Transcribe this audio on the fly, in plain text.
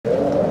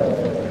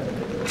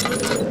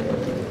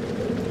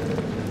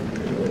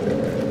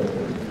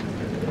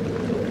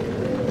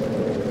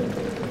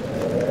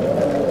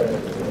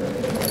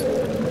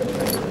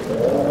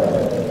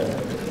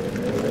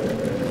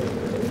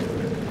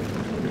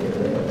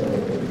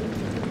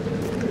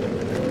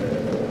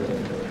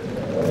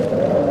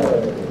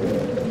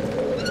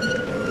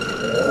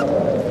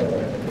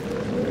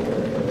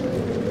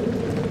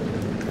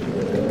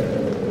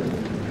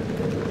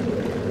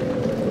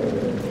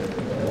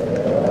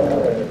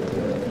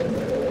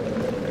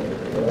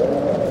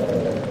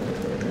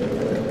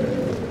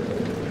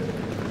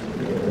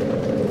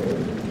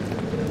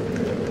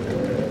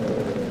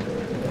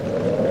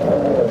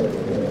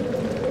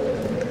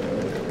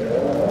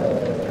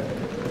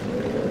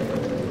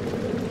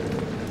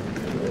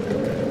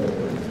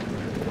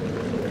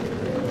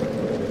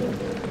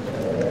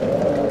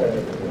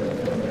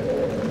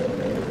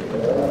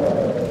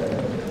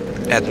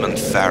Edmund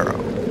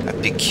Farrow, a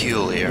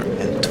peculiar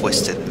and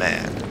twisted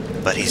man,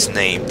 but his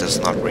name does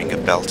not ring a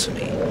bell to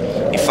me.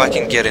 If I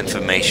can get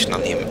information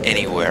on him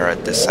anywhere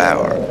at this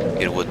hour,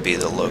 it would be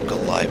the local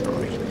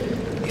library.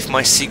 If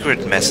my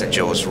secret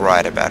messenger was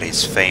right about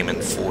his fame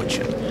and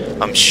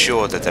fortune, I'm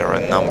sure that there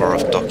are a number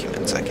of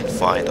documents I can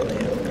find on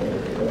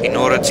him. In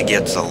order to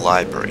get to the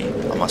library,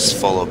 I must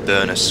follow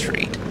Burner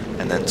Street,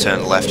 and then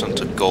turn left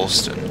onto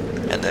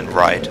Galston, and then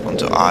right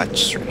onto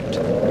Arch Street.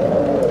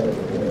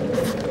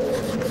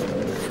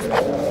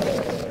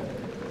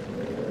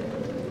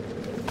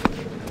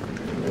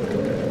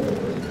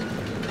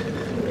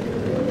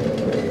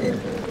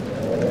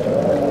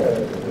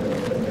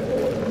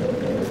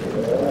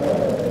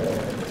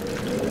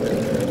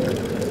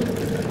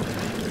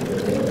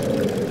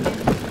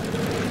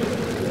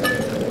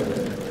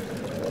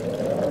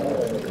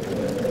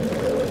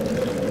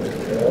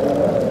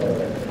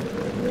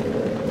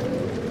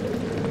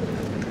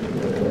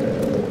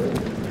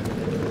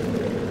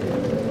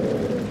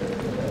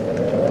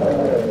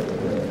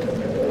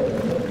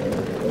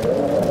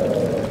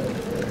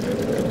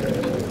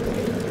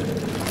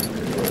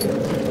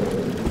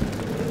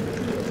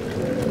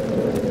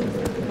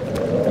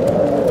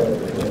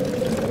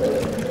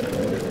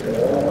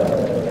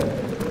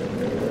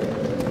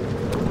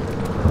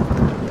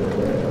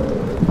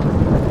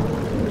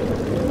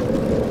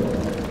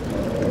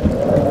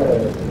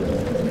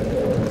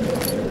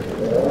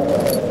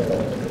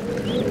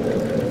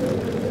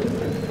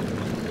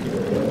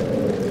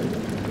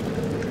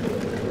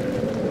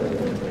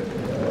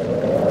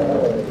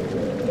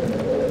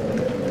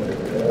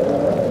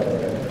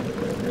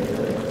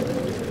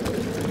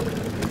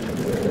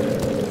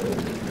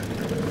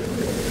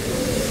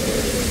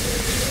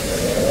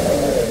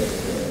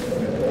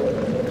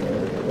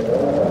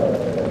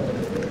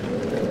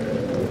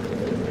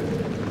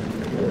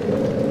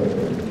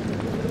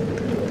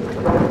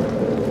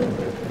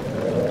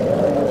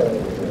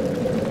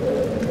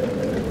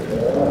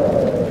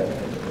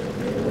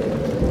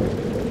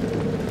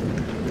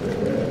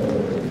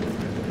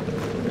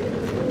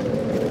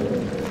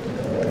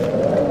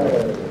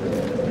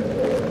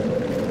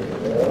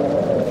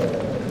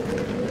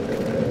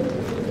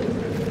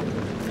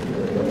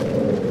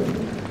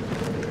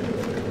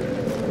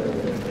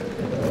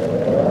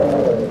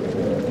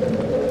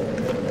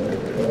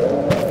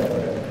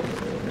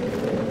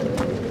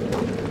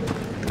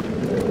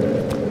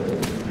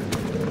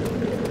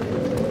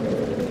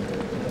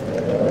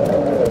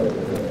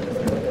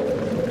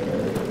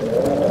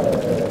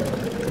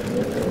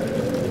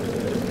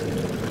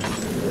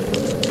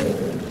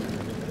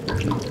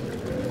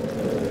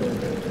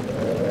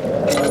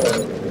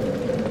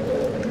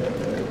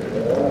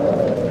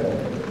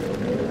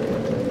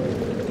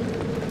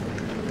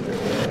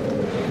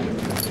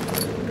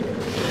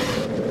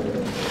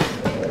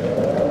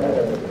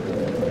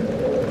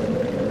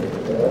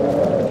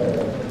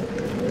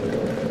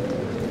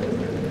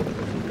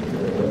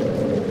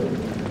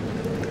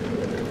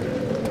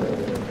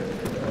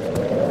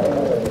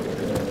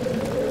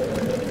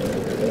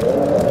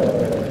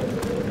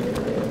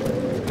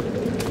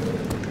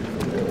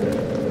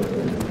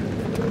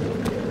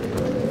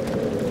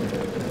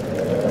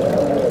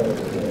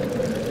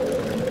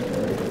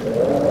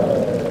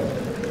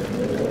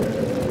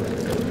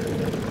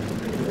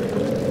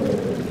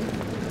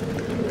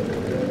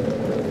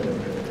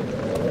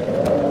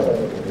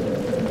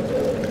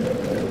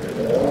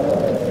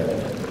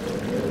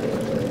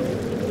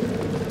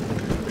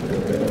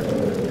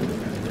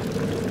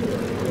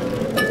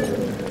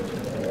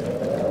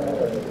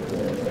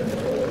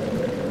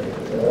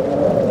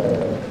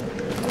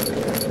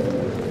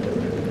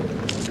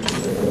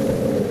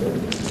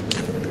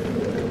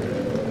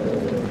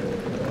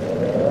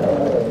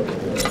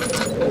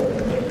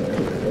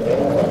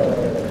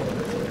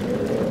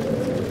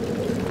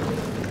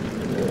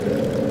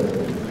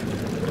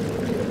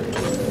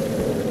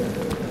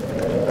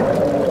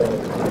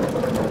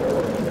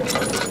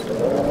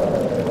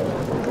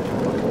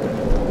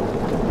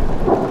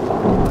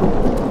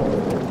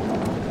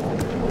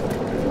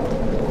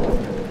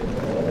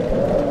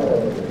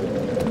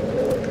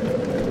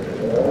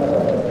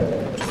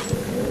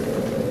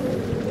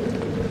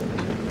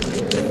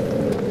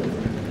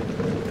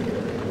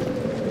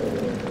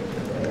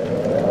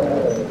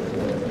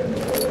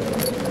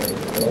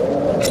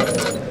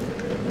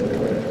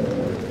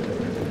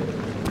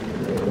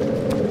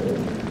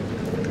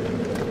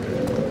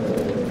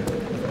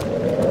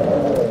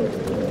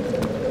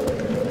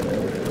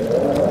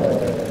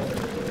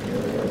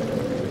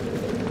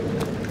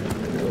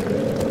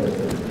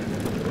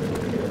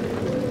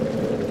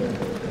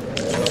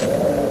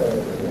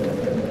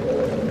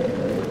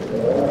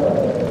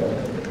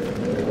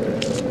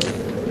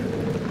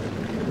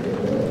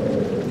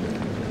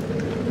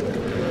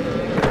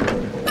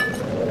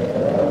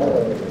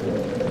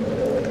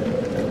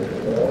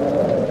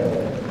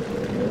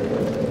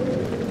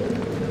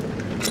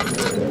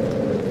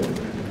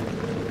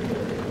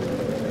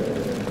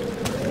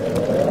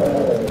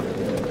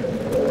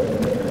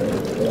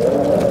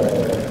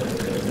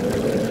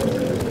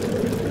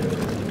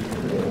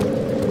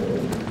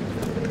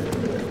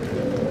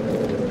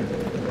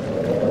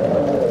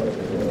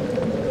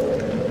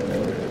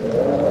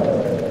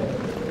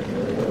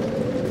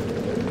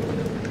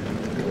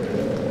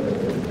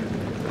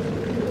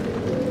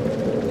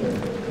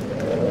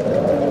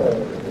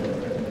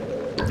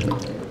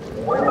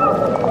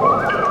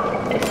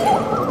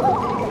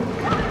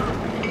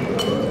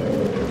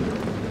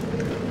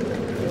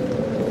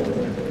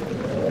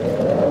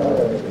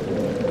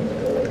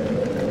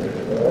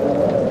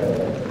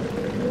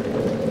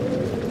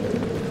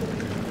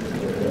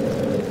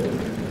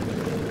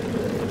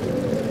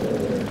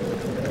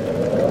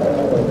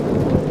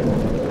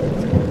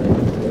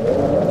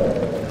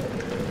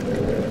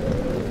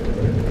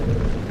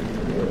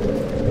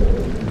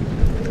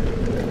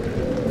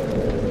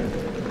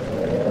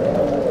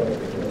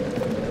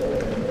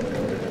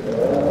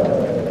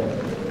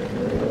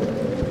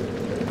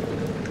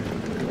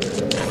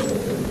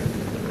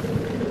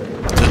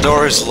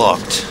 door is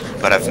locked,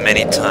 but I've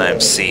many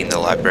times seen the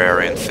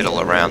librarian fiddle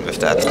around with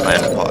that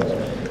plant pot.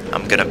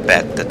 I'm gonna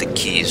bet that the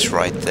key is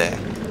right there.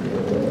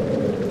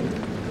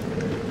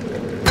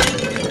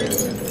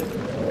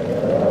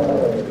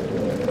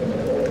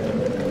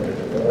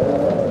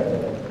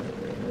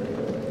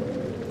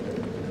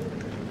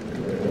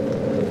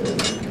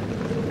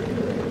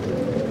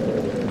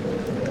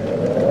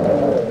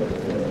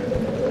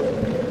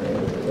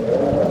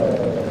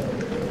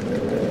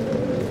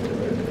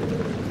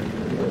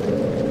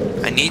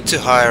 I need to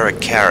hire a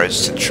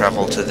carriage to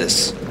travel to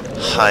this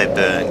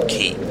Highburn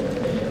Keep.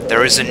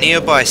 There is a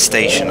nearby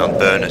station on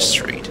Burner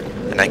Street,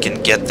 and I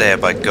can get there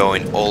by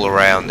going all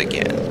around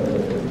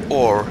again.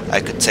 Or I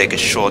could take a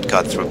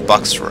shortcut through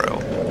Bucks Row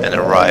and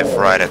arrive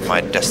right at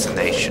my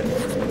destination.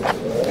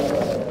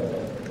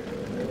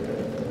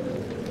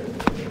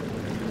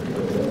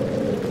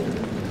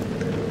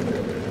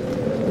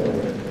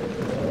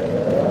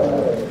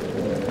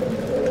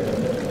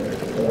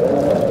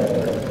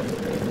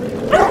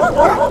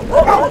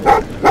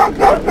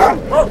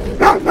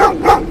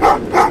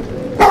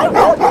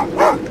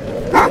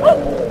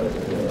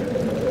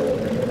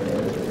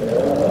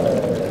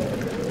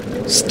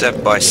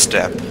 Step by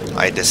step,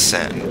 I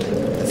descend.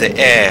 The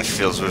air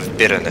fills with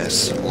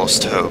bitterness,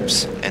 lost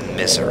hopes, and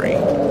misery.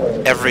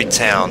 Every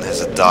town has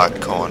a dark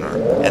corner,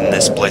 and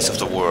this place of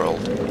the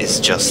world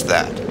is just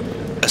that.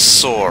 A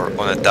sore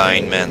on a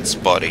dying man's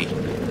body,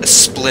 a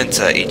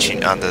splinter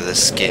itching under the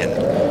skin,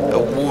 a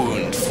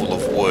wound full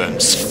of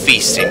worms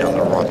feasting on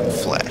the rotten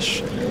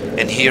flesh.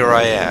 And here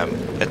I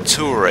am, a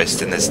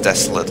tourist in this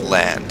desolate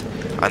land,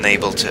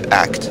 unable to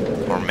act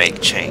or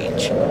make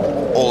change.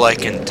 All I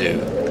can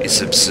do is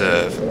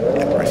observe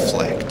and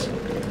reflect.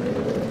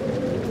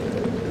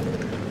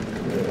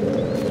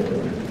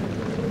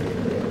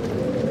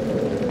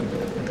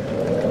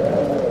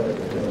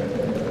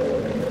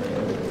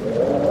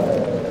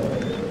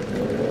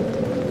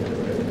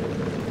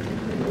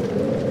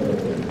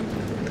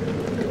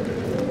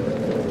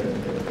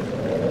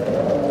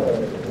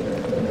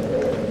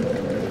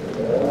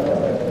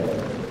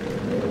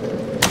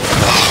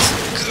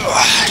 Oh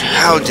God,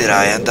 how did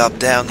I end up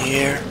down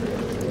here?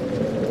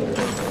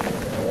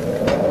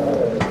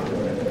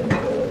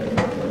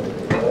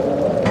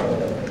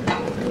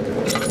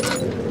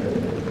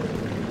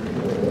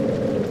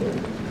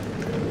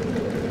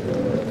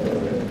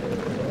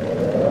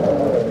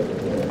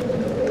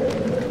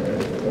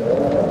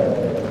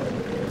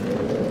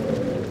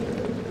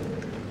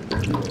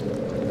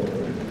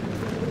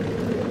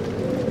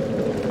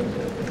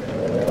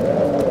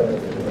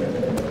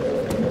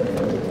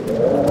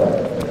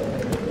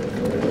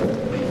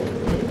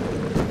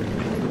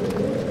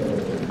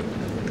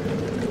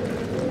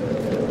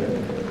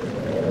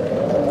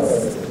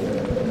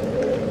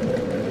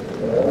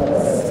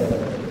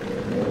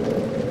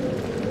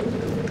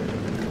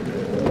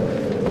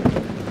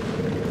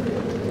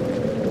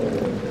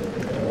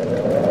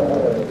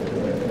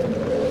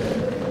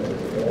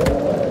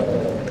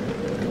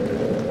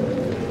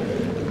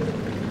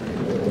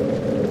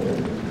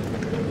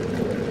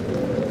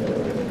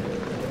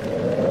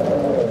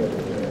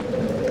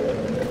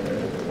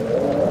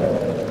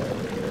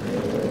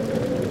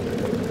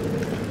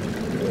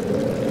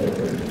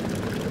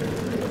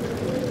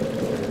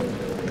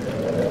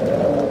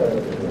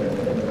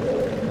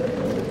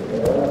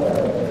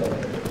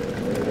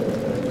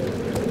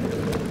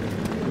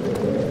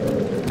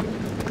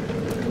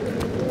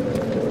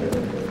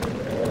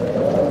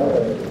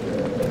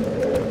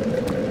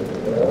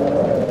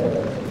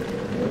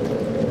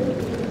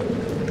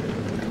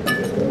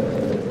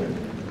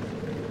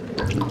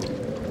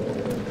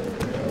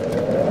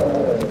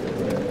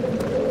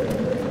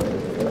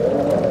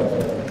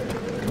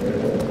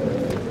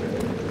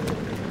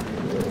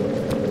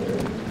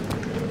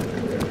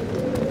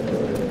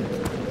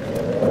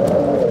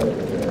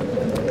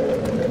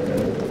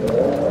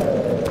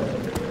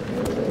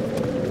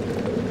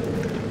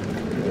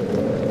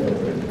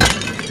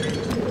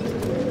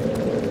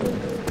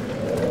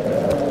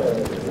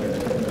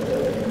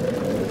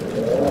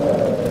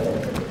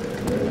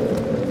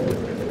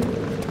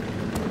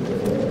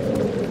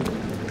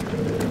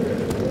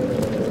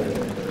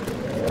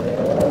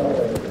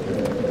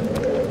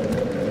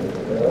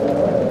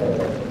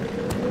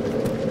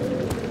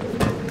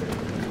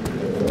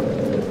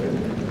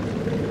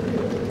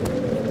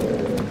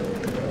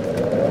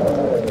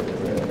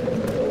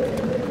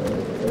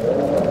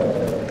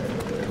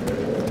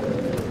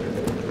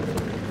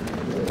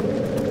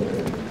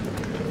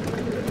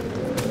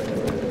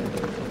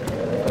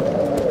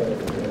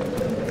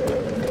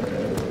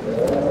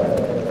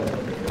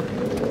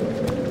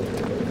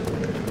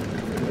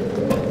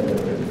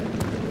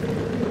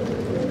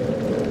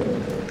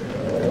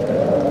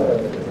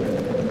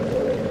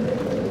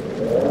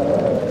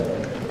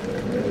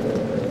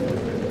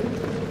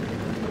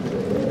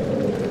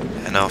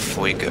 And off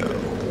we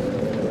go.